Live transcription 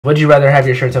Would you rather have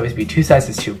your shirts always be 2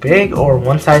 sizes too big or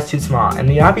 1 size too small? And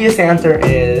the obvious answer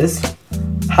is,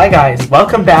 hi guys,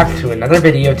 welcome back to another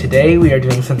video. Today we are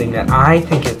doing something that I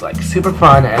think is like super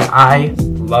fun and I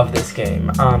love this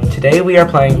game. Today we are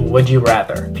playing Would You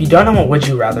Rather. If you don't know what Would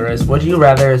You Rather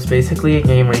is basically a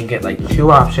game where you get like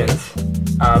 2 options.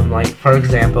 Like for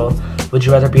example, would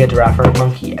you rather be a giraffe or a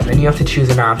monkey? And then you have to choose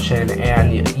an option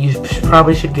and you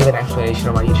probably should give an explanation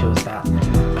of why you chose that.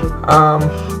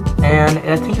 And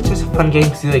I think it's just a fun game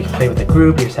to do. Like, you can play with a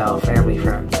group, yourself, family,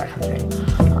 friends, that kind of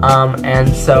thing. And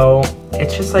so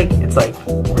it's just like,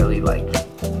 really like,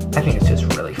 I think it's just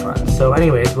really fun. So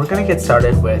anyways, we're gonna get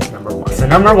started with number 1. So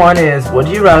number 1 is, would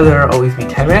you rather always be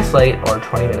 10 minutes late or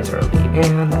 20 minutes early?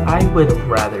 And I would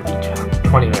rather be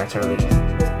 20 minutes early,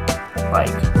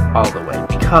 like, all the way,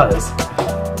 because,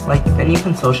 like, then you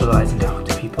can socialize and talk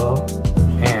to people,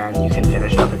 and you can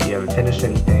finish up if you haven't finished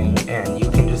anything, and you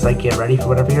can just like get ready for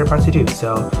whatever you're about to do.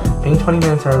 So being 20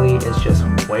 minutes early is just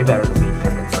way better than being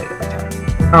 10 minutes late every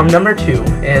time. Number 2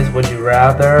 is, would you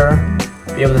rather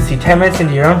be able to see 10 minutes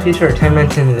into your own future or 10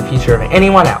 minutes into the future of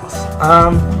anyone else?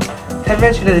 10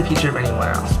 minutes into the future of anyone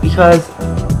else, because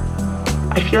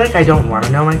I feel like I don't want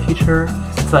to know my future.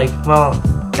 It's like, well,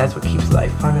 that's what keeps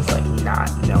life fun, is like not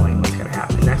knowing what's gonna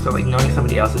happen next, or like knowing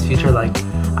somebody else's future. Like,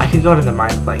 I could go to the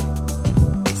mind of like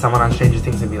someone on Stranger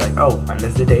Things and be like, oh, when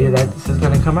is the day that this is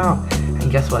gonna come out? And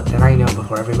guess what? Then I know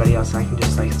before everybody else, and I can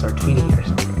just like start tweeting it or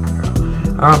something. I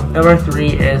don't know. Number 3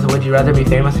 is, would you rather be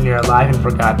famous when you're alive and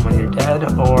forgotten when you're dead,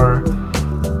 or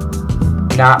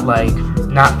not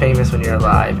famous when you're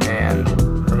alive and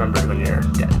remembered when you're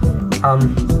dead?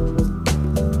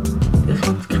 This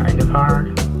one's kind of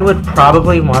hard. I would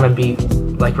probably want to be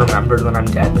like remembered when I'm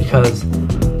dead, because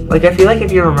like I feel like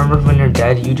if you're remembered when you're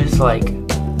dead, you just like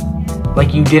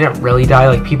you didn't really die.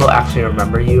 Like, people actually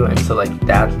remember you, and so like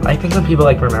that, I think when people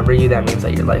like remember you, that means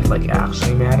that your life like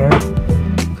actually mattered.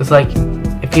 Because like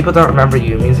if people don't remember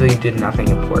you, it means that you did nothing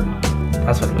important.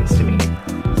 That's what it means to me.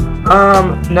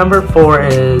 Number 4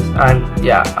 is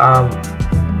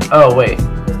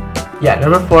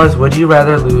number 4 is, would you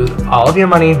rather lose all of your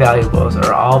money and valuables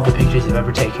or all of the pictures you've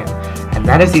ever taken? And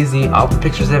that is easy, all the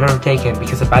pictures I've ever taken,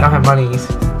 because if I don't have monies,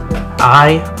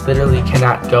 I literally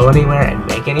cannot go anywhere and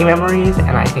make any memories,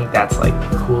 and I think that's like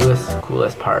the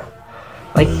coolest part.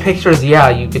 Like, pictures, yeah,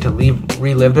 you get to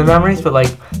relive the memories, but like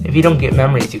if you don't get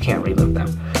memories, you can't relive them.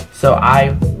 So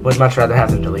I would much rather have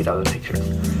them delete all the pictures.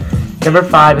 Number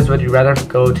 5 is, would you rather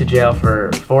go to jail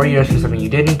for 4 years for something you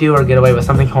didn't do, or get away with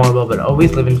something horrible but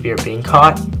always live in fear of being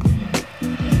caught?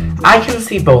 I can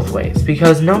see both ways,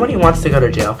 because nobody wants to go to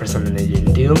jail for something they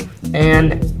didn't do,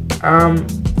 and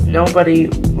nobody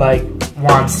like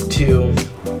wants to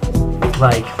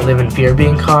like live in fear of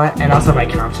being caught, and also my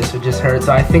conscience would just hurt.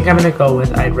 So I think I'm gonna go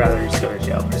with, I'd rather just go to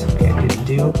jail for something I didn't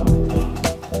do.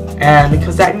 And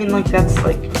because I mean, like, that's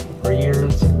like 4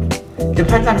 years.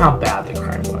 Depends on how bad the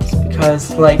crime was,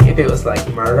 because like if it was like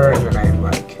murder and then I'm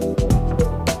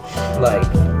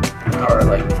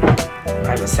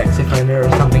I'm a sex offender or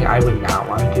something, I would not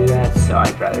want to do that. So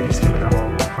I'd rather just commit a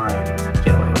horrible crime and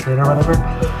get away with it or whatever.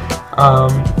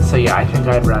 So yeah, I think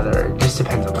I'd rather, it just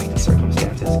depends on like the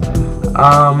circumstances.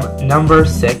 Number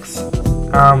 6,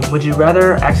 would you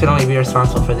rather accidentally be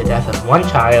responsible for the death of 1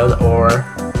 child or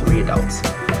 3 adults?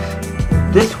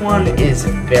 This one is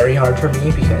very hard for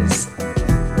me, because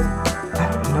I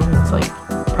don't know, it's like,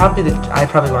 I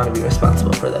probably want to be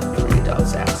responsible for the 3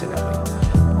 adults accidentally.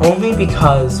 Only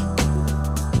because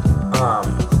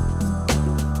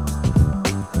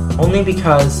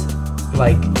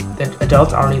like the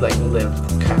adults already like lived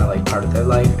kind of like part of their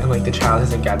life, and like the child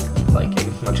hasn't got like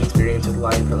as much experience with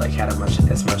life or like had as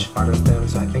much fun as them.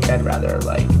 So I think I'd rather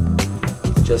like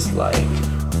just like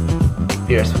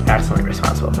be accidentally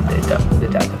responsible for the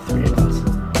death of 3 adults.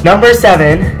 Number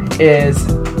 7 is,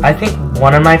 I think,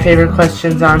 one of my favorite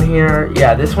questions on here.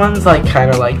 Yeah, this one's like kind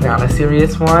of like not a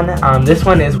serious one. This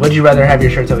one is, would you rather have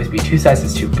your shirts always be 2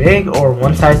 sizes too big or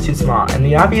 1 size too small? And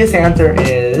the obvious answer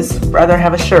is, rather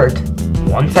have a shirt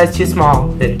 1 size too small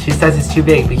than 2 sizes too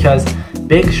big, because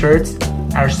big shirts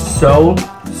are so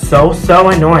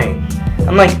annoying.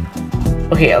 I'm like,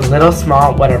 okay, a little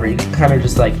small, whatever, you can kind of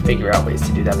just like figure out ways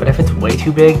to do that, but if it's way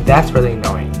too big, that's really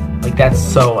annoying. Like, that's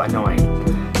so annoying.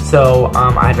 So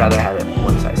I'd rather have it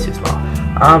 1 size too small.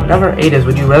 Number 8 is,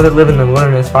 would you rather live in the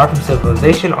wilderness far from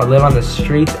civilization or live on the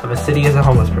streets of a city as a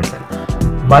homeless person?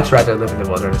 Much rather live in the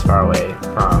wilderness far away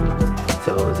from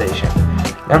civilization.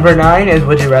 Number 9 is,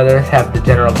 would you rather have the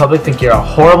general public think you're a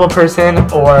horrible person,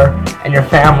 and your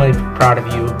family proud of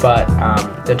you, but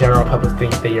the general public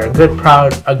think that you're a good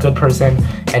person,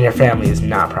 and your family is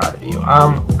not proud of you?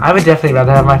 I would definitely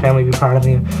rather have my family be proud of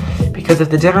me, because if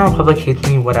the general public hates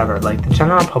me, whatever. Like, the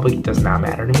general public does not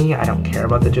matter to me. I don't care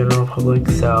about the general public,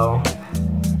 so,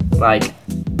 like,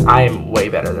 I am way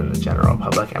better than the general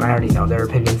public, and I already know their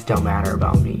opinions don't matter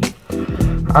about me.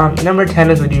 Number 10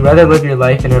 is, would you rather live your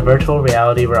life in a virtual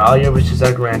reality where all your wishes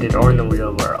are granted, or in the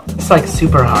real world? It's like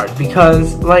super hard,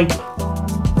 because like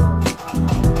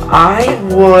I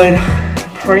would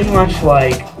pretty much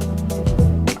like,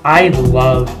 I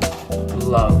love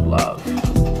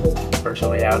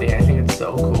virtual reality. I think it's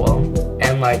so cool,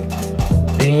 and like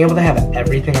being able to have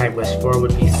everything I wish for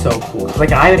would be so cool.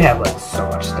 Like, I would have like so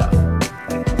much stuff,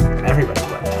 like, everybody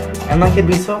would, and like it'd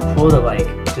be so cool to like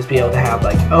just be able to have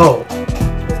like, oh,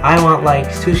 I want like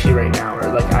sushi right now,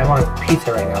 or like I want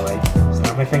pizza right now, like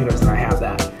snap my fingers and I have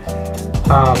that.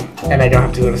 And I don't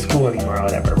have to go to school anymore or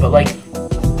whatever. But like,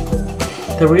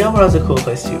 the real world is a cool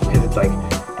place too, because it's like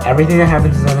everything that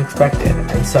happens is unexpected,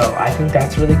 and so I think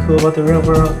that's really cool about the real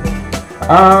world.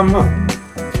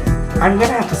 I'm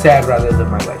gonna have to say I'd rather live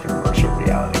my life in virtual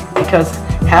reality, because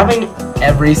having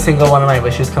every single one of my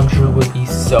wishes come true would be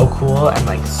so cool and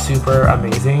like super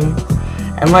amazing.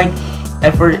 And like,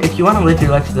 if you want to live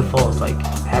your life to the fullest, like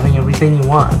having everything you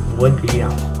want would be a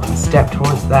step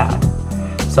towards that.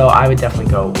 So I would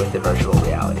definitely go with the virtual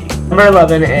reality. Number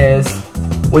 11 is,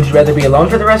 would you rather be alone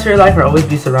for the rest of your life or always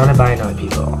be surrounded by annoying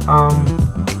people?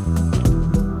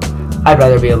 I'd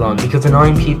rather be alone, because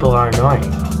annoying people are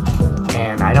annoying,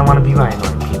 and I don't want to be my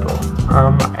annoying people.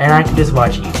 And I could just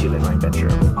watch YouTube in my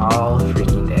bedroom all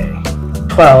freaking day.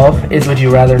 12 is, would you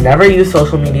rather never use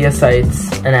social media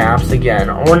sites and apps again,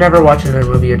 or never watch another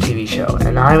movie or TV show?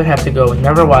 And I would have to go with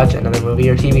never watch another movie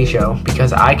or TV show,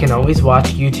 because I can always watch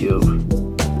YouTube,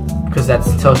 because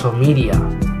that's social media,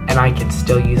 and I can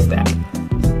still use that.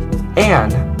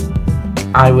 And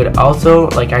I would also,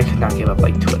 like, I could not give up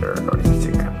like Twitter or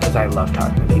Instagram, because I love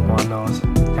talking to people on those.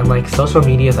 And like, social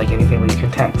media is like anything where you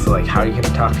can text, so like how are you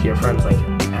gonna talk to your friends like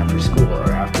after school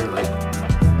or after like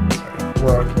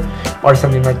work or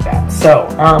something like that? So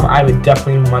I would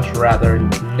definitely much rather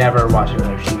never watch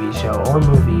another TV show or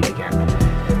movie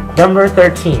again. Number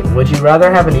 13, would you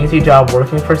rather have an easy job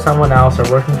working for someone else or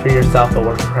working for yourself but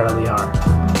working incredibly hard?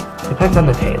 Depends on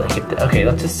the pay. Like, okay,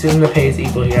 let's assume the pay is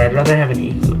equal here. I'd rather have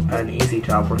an easy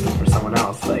job working for someone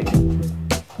else. Like,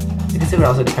 I guess it would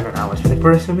also depend on hours, but if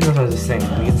we're assuming those are the same,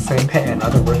 we get the same pay, I'd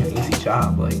rather work an easy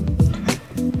job. Like,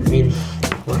 I mean,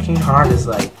 working hard is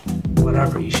like,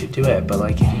 whatever, you should do it, but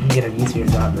like, if you can get an easier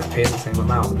job that pays the same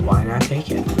amount, why not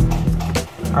take it?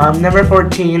 Number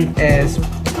 14 is,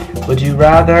 would you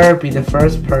rather be the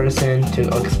first person to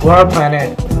explore a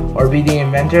planet, or be the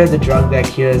inventor of the drug that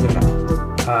cures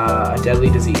a deadly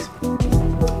disease?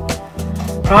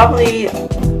 Probably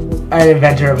an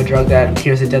inventor of a drug that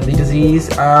cures a deadly disease,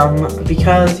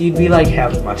 because you'd be like,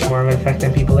 have much more of an effect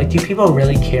than people. Like, do people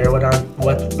really care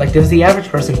like, does the average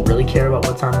person really care about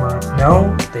what's on Mars?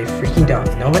 No, they freaking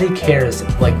don't. Nobody cares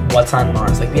like what's on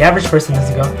Mars. Like, the average person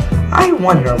doesn't go, I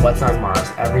wonder what's on Mars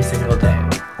every single day.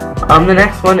 The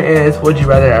next one is, would you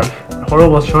rather have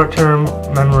horrible short-term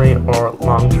memory or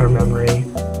long-term memory?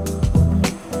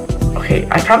 Okay,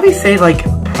 I'd probably say like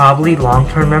probably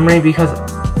long-term memory, because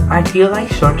I feel like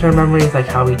short-term memory is like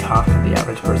how we talk to the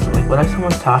average person. Like, what if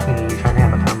someone's talking to you, trying to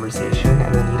have a conversation,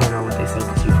 and then you don't know what they said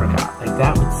because you forgot? Like,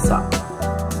 that would suck.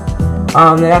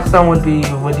 The next one would be,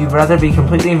 would you rather be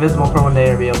completely invisible for one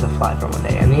day or be able to fly for one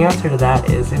day? And the answer to that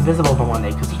is invisible for one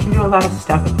day, because you can do a lot of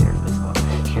stuff if you're invisible.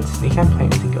 You can sneak on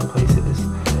planes and go places.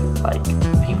 Like,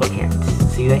 people can't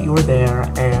see that you were there,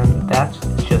 and that's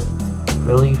just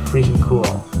really freaking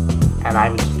cool. And I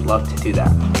would just love to do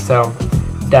that. So,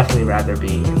 definitely rather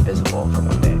be invisible for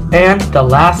one day. And the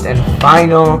last and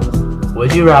final,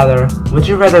 would you rather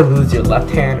lose your left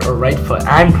hand or right foot?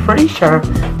 I'm pretty sure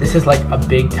this is like a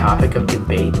big topic of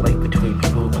debate, like between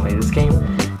people who play this game.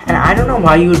 And I don't know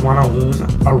why you would want to lose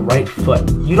a right foot.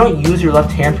 You don't use your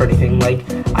left hand for anything. Like,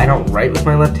 I don't write with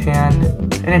my left hand,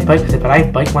 and I bike with it, but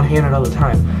I bike one-handed all the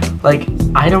time. Like,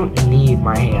 I don't need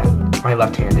my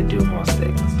left hand to do most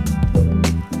things.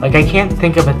 Like, I can't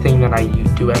think of a thing that I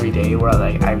do every day where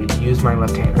like I would use my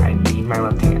left hand. I need my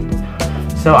left hand.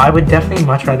 So I would definitely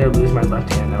much rather lose my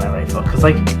left hand than my right foot, because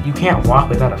like, you can't walk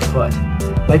without a foot.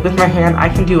 Like, with my hand, I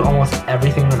can do almost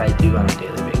everything that I do on a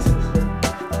daily basis.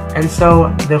 And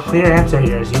so the clear answer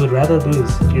here is you would rather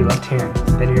lose your left hand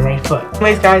than your right foot.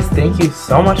 Anyways guys, thank you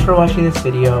so much for watching this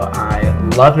video. I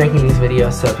love making these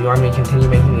videos, so if you want me to continue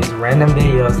making these random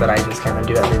videos that I just kind of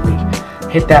do every week,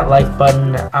 hit that like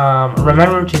button.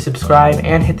 Remember to subscribe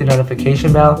and hit the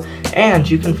notification bell. And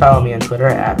you can follow me on Twitter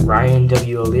at Ryan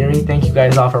W. O'Leary. Thank you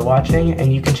guys all for watching,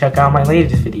 and you can check out my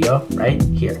latest video right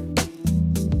here.